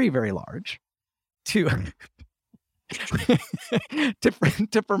very, very large, to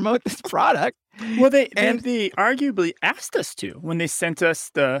promote this product. Well, they arguably asked us to when they sent us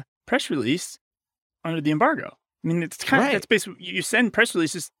the press release under the embargo. I mean, it's kind of, that's basically, you send press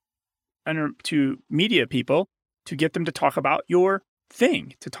releases to media people to get them to talk about your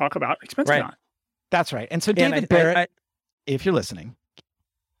thing, to talk about Expensify. Right. That's right. And so David Barrett, if you're listening,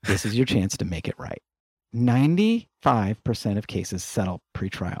 this is your chance to make it right. 95% of cases settle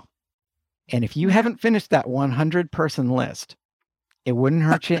pre-trial. And if you haven't finished that 100-person list, it wouldn't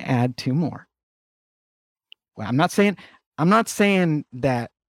hurt you to add 2 more. Well, I'm not saying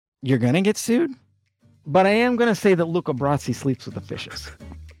that you're going to get sued, but I am going to say that Luca Brasi sleeps with the fishes.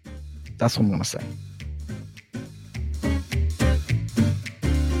 That's what I'm going to say.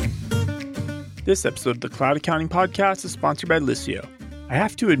 This episode of the Cloud Accounting Podcast is sponsored by Liscio. I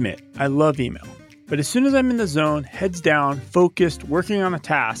have to admit, I love email. But as soon as I'm in the zone, heads down, focused, working on a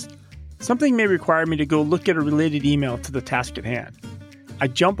task, something may require me to go look at a related email to the task at hand. I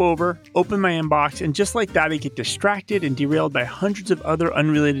jump over, open my inbox, and just like that, I get distracted and derailed by hundreds of other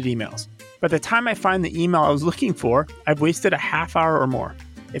unrelated emails. By the time I find the email I was looking for, I've wasted a half hour or more.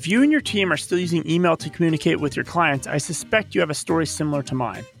 If you and your team are still using email to communicate with your clients, I suspect you have a story similar to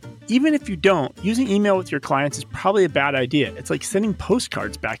mine. Even if you don't, using email with your clients is probably a bad idea. It's like sending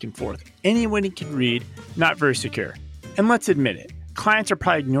postcards back and forth. Anyone can read, not very secure. And let's admit it, clients are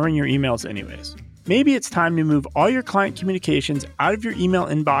probably ignoring your emails anyways. Maybe it's time to move all your client communications out of your email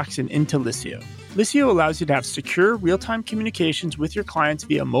inbox and into Liscio. Liscio allows you to have secure, real-time communications with your clients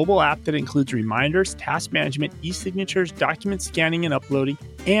via a mobile app that includes reminders, task management, e-signatures, document scanning and uploading,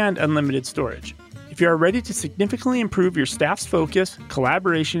 and unlimited storage. If you are ready to significantly improve your staff's focus,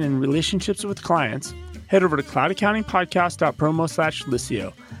 collaboration, and relationships with clients, head over to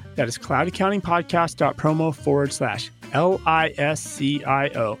cloudaccountingpodcast.promo/Liscio. That is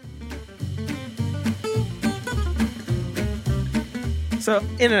cloudaccountingpodcast.promo/LISCIO. So,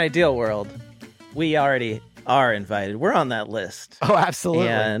 in an ideal world, we already are invited. We're on that list. Oh,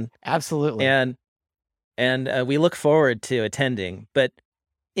 absolutely. Absolutely. And we look forward to attending. But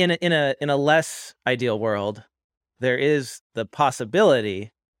in a less ideal world, there is the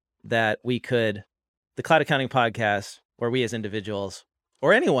possibility that the Cloud Accounting Podcast, or we as individuals,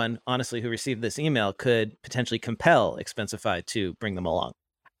 or anyone, honestly, who received this email could potentially compel Expensify to bring them along.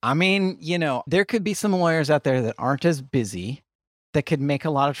 I mean, there could be some lawyers out there that aren't as busy that could make a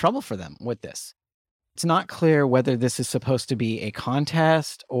lot of trouble for them with this. It's not clear whether this is supposed to be a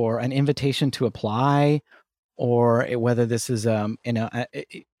contest or an invitation to apply, or whether this is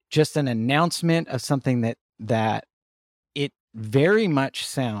just an announcement of something that it very much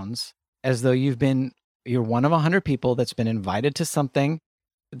sounds as though you're one of 100 people that's been invited to something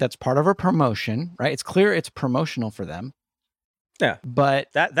that's part of a promotion, right? It's clear it's promotional for them. Yeah, but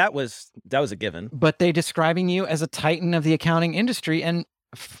that was a given. But they describing you as a titan of the accounting industry, and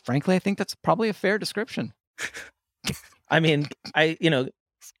frankly, I think that's probably a fair description. I mean, I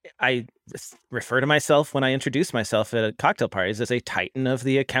refer to myself when I introduce myself at cocktail parties as a titan of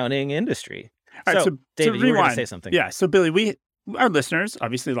the accounting industry. All right, so David, you were going to say something. Yeah, so Billy, our listeners,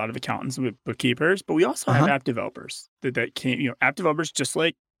 obviously a lot of accountants with bookkeepers, but we also have app developers that came, app developers just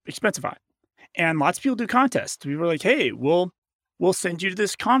like Expensify, and lots of people do contests. We were like, hey, we'll send you to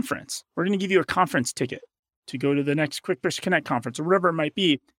this conference. We're going to give you a conference ticket to go to the next QuickBooks Connect conference or whatever it might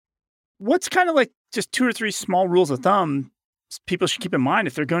be. What's kind of like just 2 or 3 small rules of thumb people should keep in mind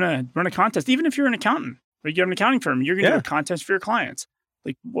if they're going to run a contest? Even if you're an accountant or you have an accounting firm, you're going to do a contest for your clients.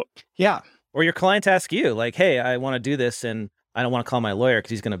 Like what? Yeah. Or your clients ask you, like, hey, I want to do this and I don't want to call my lawyer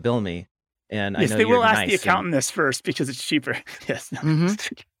because he's going to bill me. And yes, I know they will ask nice the accountant this first because it's cheaper. Yes. Mm-hmm.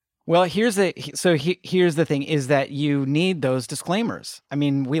 Well, here's the thing is that you need those disclaimers. I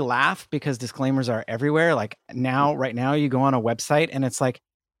mean, we laugh because disclaimers are everywhere. Like right now you go on a website and it's like,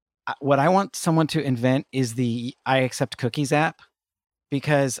 what I want someone to invent is the I accept cookies app,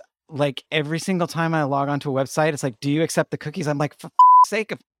 because like every single time I log onto a website, it's like, do you accept the cookies? I'm like, for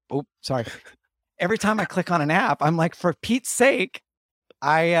sake of, sorry. Every time I click on an app, I'm like, for Pete's sake,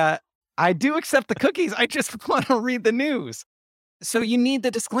 I do accept the cookies. I just want to read the news. So you need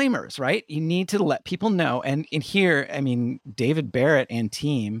the disclaimers, right? You need to let people know. And in here, I mean, David Barrett and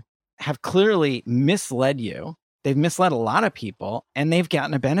team have clearly misled you. They've misled a lot of people and they've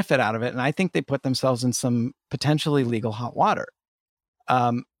gotten a benefit out of it. And I think they put themselves in some potentially legal hot water.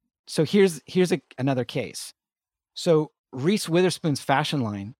 So here's another case. So Reese Witherspoon's fashion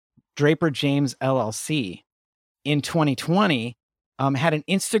line, Draper James LLC, in 2020, had an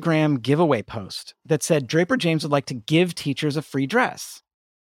Instagram giveaway post that said Draper James would like to give teachers a free dress.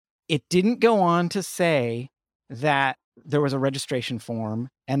 It didn't go on to say that there was a registration form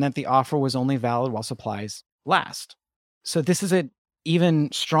and that the offer was only valid while supplies last. So this is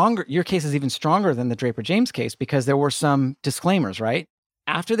even stronger. Your case is even stronger than the Draper James case because there were some disclaimers, right?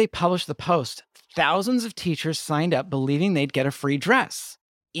 After they published the post, thousands of teachers signed up believing they'd get a free dress.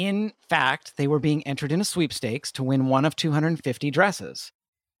 In fact, they were being entered in a sweepstakes to win one of 250 dresses.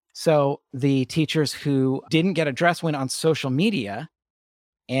 So the teachers who didn't get a dress went on social media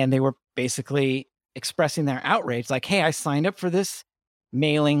and they were basically expressing their outrage, like, hey, I signed up for this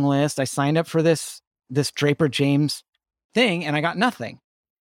mailing list. I signed up for this Draper James thing and I got nothing.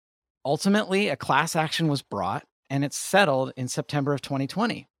 Ultimately, a class action was brought and it's settled in September of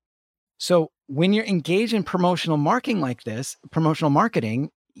 2020. So when you're engaged in promotional marketing like this,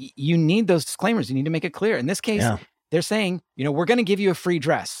 you need those disclaimers. You need to make it clear. In this case, they're saying, we're going to give you a free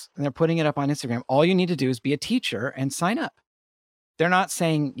dress and they're putting it up on Instagram. All you need to do is be a teacher and sign up. They're not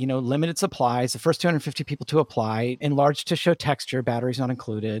saying, limited supplies, the first 250 people to apply, enlarged to show texture, batteries not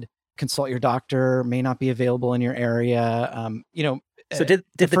included, consult your doctor, may not be available in your area. So did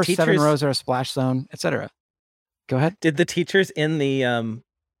the first teachers, 7 rows are a splash zone, etc. Go ahead. Did the teachers in the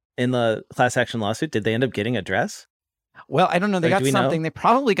class action lawsuit, did they end up getting a dress? Well, I don't know. They got something. Know? They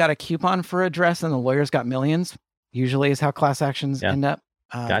probably got a coupon for a dress, and the lawyers got millions. Usually, is how class actions end up.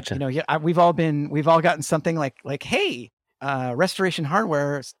 Gotcha. We've all gotten something like, hey, Restoration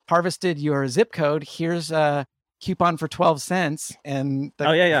Hardware harvested your zip code. Here's a coupon for 12 cents, and the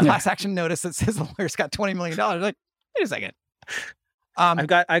class action notice that says the lawyers got $20 million. Like, wait a second.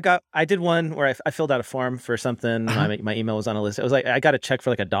 I did one where I filled out a form for something. My email was on a list. It was like, I got a check for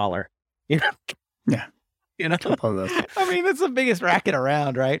like $1. Yeah. I mean, that's the biggest racket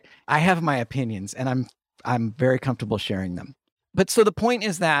around, right? I have my opinions, and I'm very comfortable sharing them. But so the point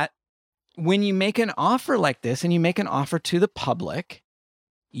is that when you make an offer like this, and you make an offer to the public,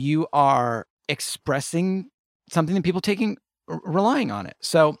 you are expressing something that people relying on it.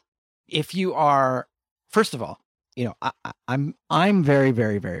 So if you are, first of all, I'm very,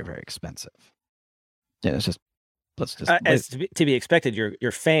 very, very, very expensive. Yeah, let's just as to be expected.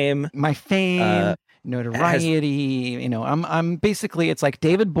 Your fame, my fame, notoriety. I'm basically, it's like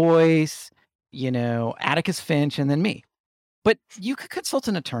David Boyce, Atticus Finch, and then me. But you could consult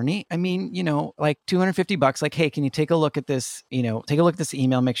an attorney. I mean, like $250. Like, hey, can you take a look at this? Take a look at this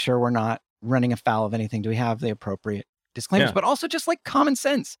email. Make sure we're not running afoul of anything. Do we have the appropriate disclaimers? Yeah. But also just like common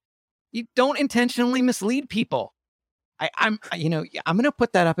sense. You don't intentionally mislead people. I'm going to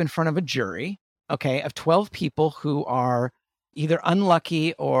put that up in front of a jury, okay, of 12 people who are either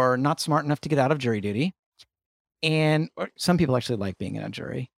unlucky or not smart enough to get out of jury duty. And some people actually like being in a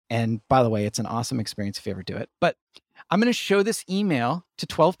jury. And by the way, it's an awesome experience if you ever do it. But I'm going to show this email to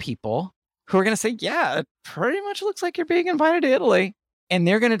 12 people who are going to say, yeah, it pretty much looks like you're being invited to Italy. And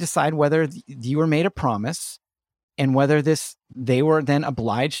they're going to decide whether you were made a promise and whether they were then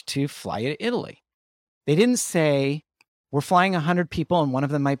obliged to fly you to Italy. They didn't say, we're flying 100 people and one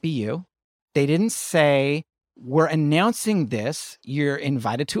of them might be you. They didn't say, we're announcing this. You're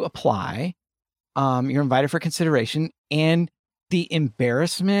invited to apply. You're invited for consideration. And the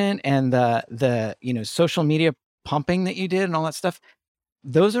embarrassment and the social media pumping that you did and all that stuff,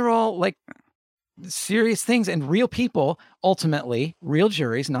 those are all like serious things. And real people, ultimately, real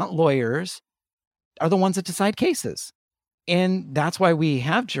juries, not lawyers, are the ones that decide cases. And that's why we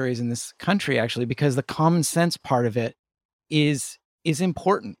have juries in this country, actually, because the common sense part of it is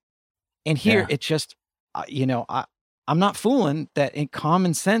important. And here it just, I'm not fooling that in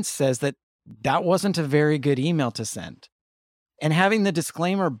common sense says that wasn't a very good email to send. And having the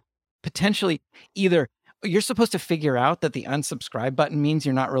disclaimer potentially either you're supposed to figure out that the unsubscribe button means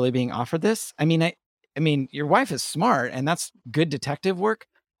you're not really being offered this. I mean, your wife is smart and that's good detective work,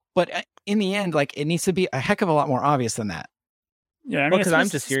 but in the end, like it needs to be a heck of a lot more obvious than that. Yeah. I mean, because I'm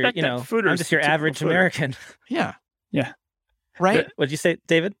just your average American. Yeah. Yeah. Right. What'd you say,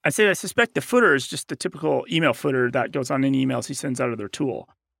 David? I suspect the footer is just the typical email footer that goes on any emails he sends out of their tool.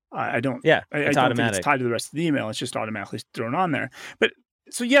 I don't think it's tied to the rest of the email. It's just automatically thrown on there. But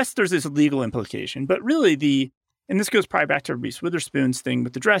so yes, there's this legal implication, but really and this goes probably back to Reese Witherspoon's thing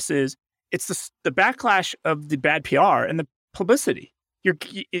with the dresses. It's the backlash of the bad PR and the publicity.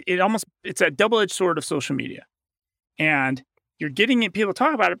 It's a double-edged sword of social media, and you're getting people to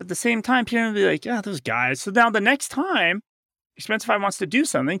talk about it, but at the same time, people are going to be like, yeah, those guys. So now the next time Expensify wants to do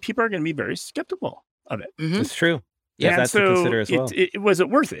something, people are going to be very skeptical of it. Mm-hmm. It's true. Yeah, that's to consider as well. Was it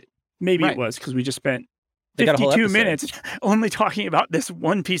worth it? Maybe it was, because we just spent 52 minutes only talking about this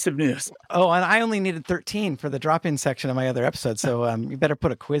one piece of news. Oh, and I only needed 13 for the drop-in section of my other episode, so you better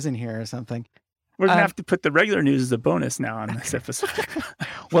put a quiz in here or something. We're going to have to put the regular news as a bonus now on this episode.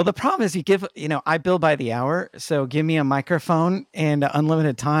 Well, the problem is I bill by the hour, so give me a microphone and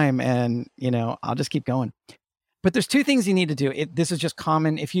unlimited time, and, I'll just keep going. But there's two things you need to do. This is just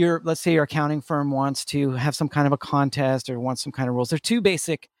common. If let's say your accounting firm wants to have some kind of a contest or wants some kind of rules, there are two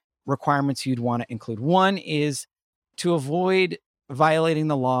basic requirements you'd want to include. One is to avoid violating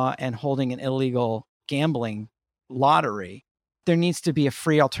the law and holding an illegal gambling lottery. There needs to be a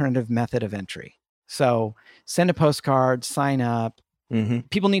free alternative method of entry. So send a postcard, sign up. Mm-hmm.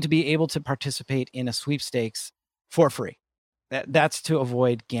 People need to be able to participate in a sweepstakes for free. That's to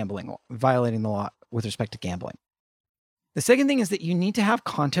avoid gambling, violating the law with respect to gambling. The second thing is that you need to have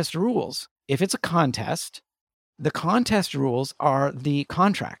contest rules. If it's a contest, the contest rules are the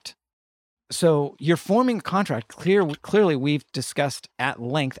contract. So you're forming a contract. Clearly, we've discussed at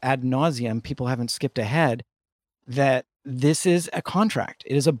length, ad nauseum, people haven't skipped ahead, that this is a contract.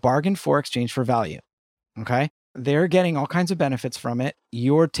 It is a bargain for exchange for value. Okay? They're getting all kinds of benefits from it.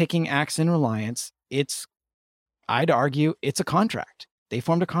 You're taking acts in reliance. I'd argue it's a contract. They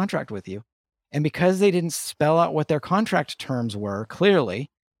formed a contract with you. And because they didn't spell out what their contract terms were clearly,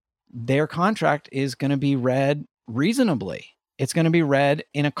 their contract is going to be read reasonably. It's going to be read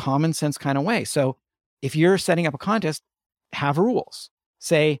in a common sense kind of way. So if you're setting up a contest, have rules.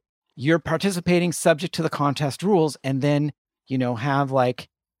 Say you're participating subject to the contest rules, and then, have like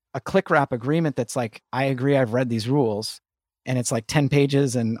a click wrap agreement that's like, I agree, I've read these rules. And it's like 10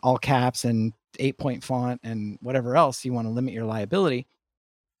 pages and all caps and 8-point font and whatever else you want to limit your liability.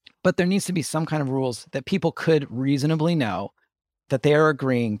 But there needs to be some kind of rules that people could reasonably know that they are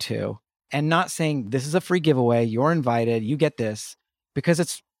agreeing to, and not saying this is a free giveaway, you're invited, you get this, because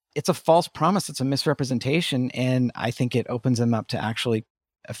it's a false promise. It's a misrepresentation. And I think it opens them up to actually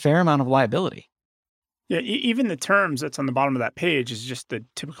a fair amount of liability. Yeah, even the terms that's on the bottom of that page is just the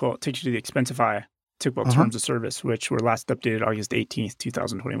typical, it takes you to the Expensify typical terms of service, which were last updated August 18th,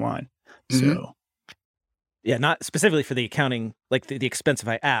 2021. So, yeah, not specifically for the accounting, like the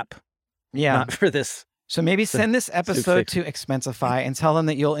Expensify app. Yeah. Not for this. So maybe send this episode to Expensify and tell them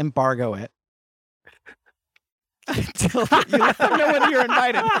that you'll embargo it. Until you let them know whether you're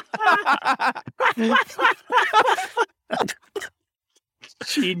invited.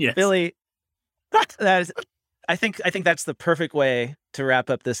 Genius. Billy, I think that's the perfect way to wrap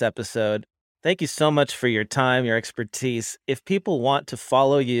up this episode. Thank you so much for your time, your expertise. If people want to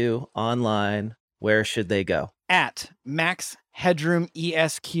follow you online, where should they go? At Max Headroom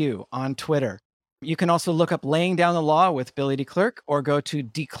ESQ on Twitter. You can also look up Laying Down the Law with Billy DeClercq, or go to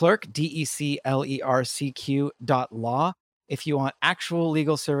declercq, DECLERCQ.law if you want actual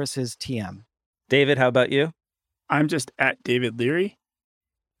legal services TM. David, how about you? I'm just at David Leary.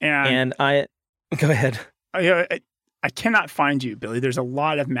 And I, go ahead. I cannot find you, Billy. There's a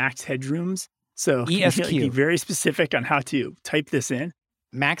lot of Max Headrooms. So ESQ. Can you be very specific on how to type this in?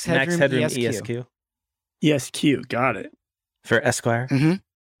 Max Headroom ESQ. ESQ, got it. For Esquire? Mm-hmm.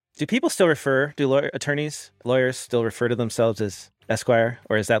 Do people still lawyers still refer to themselves as Esquire?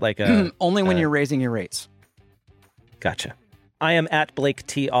 Or is that like a... Only when you're raising your rates. Gotcha. I am at Blake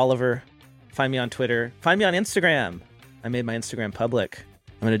T. Oliver. Find me on Twitter. Find me on Instagram. I made my Instagram public.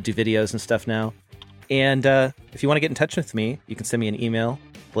 I'm going to do videos and stuff now. And if you want to get in touch with me, you can send me an email,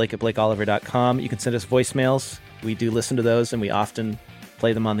 blake@blakeoliver.com. You can send us voicemails. We do listen to those, and we often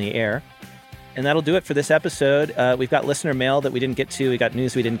play them on the air. And that'll do it for this episode. We've got listener mail that we didn't get to. We got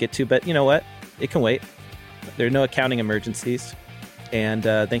news we didn't get to. But you know what? It can wait. There are no accounting emergencies. And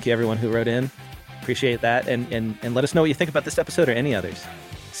thank you, everyone who wrote in. Appreciate that. And let us know what you think about this episode or any others.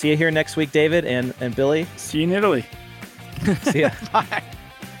 See you here next week, David and Billy. See you in Italy. See ya. Bye.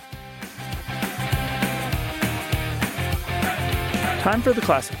 Time for the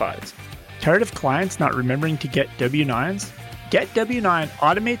classifieds. Tired of clients not remembering to get W-9s? Get W-9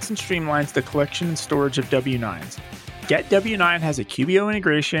 automates and streamlines the collection and storage of W-9s. Get W-9 has a QBO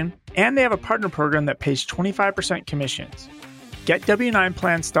integration, and they have a partner program that pays 25% commissions. Get W-9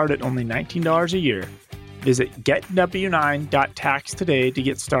 plans start at only $19 a year. Visit getw9.tax today to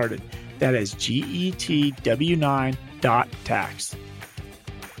get started. That is GETW9.tax.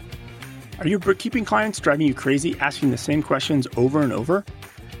 Are your bookkeeping clients driving you crazy asking the same questions over and over?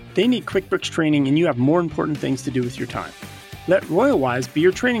 They need QuickBooks training, and you have more important things to do with your time. Let RoyalWise be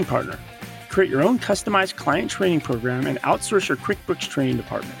your training partner. Create your own customized client training program and outsource your QuickBooks training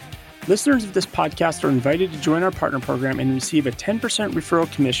department. Listeners of this podcast are invited to join our partner program and receive a 10%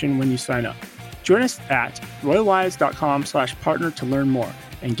 referral commission when you sign up. Join us at royalwise.com/partner to learn more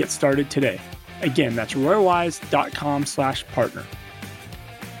and get started today. Again, that's royalwise.com/partner.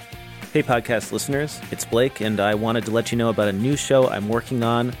 Hey, podcast listeners, it's Blake, and I wanted to let you know about a new show I'm working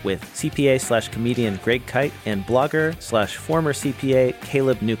on with CPA/comedian Greg Kite and blogger/former CPA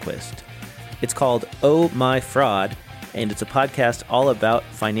Caleb Newquist. It's called Oh My Fraud, and it's a podcast all about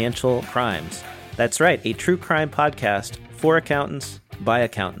financial crimes. That's right, a true crime podcast for accountants by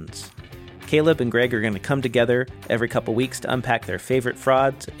accountants. Caleb and Greg are going to come together every couple weeks to unpack their favorite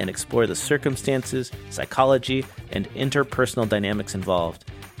frauds and explore the circumstances, psychology, and interpersonal dynamics involved.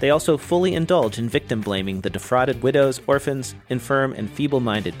 They also fully indulge in victim blaming the defrauded widows, orphans, infirm, and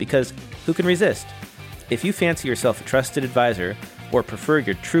feeble-minded, because who can resist? If you fancy yourself a trusted advisor or prefer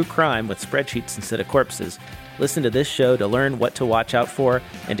your true crime with spreadsheets instead of corpses, listen to this show to learn what to watch out for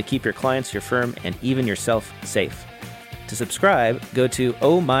and to keep your clients, your firm, and even yourself safe. To subscribe, go to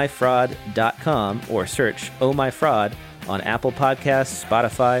ohmyfraud.com or search Oh My Fraud on Apple Podcasts,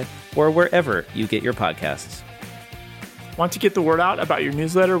 Spotify, or wherever you get your podcasts. Want to get the word out about your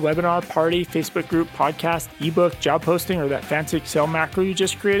newsletter, webinar, party, Facebook group, podcast, ebook, job posting, or that fancy Excel macro you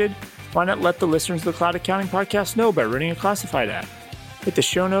just created? why not let the listeners of the Cloud Accounting Podcast know by running a classified ad? Hit the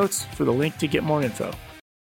show notes for the link to get more info.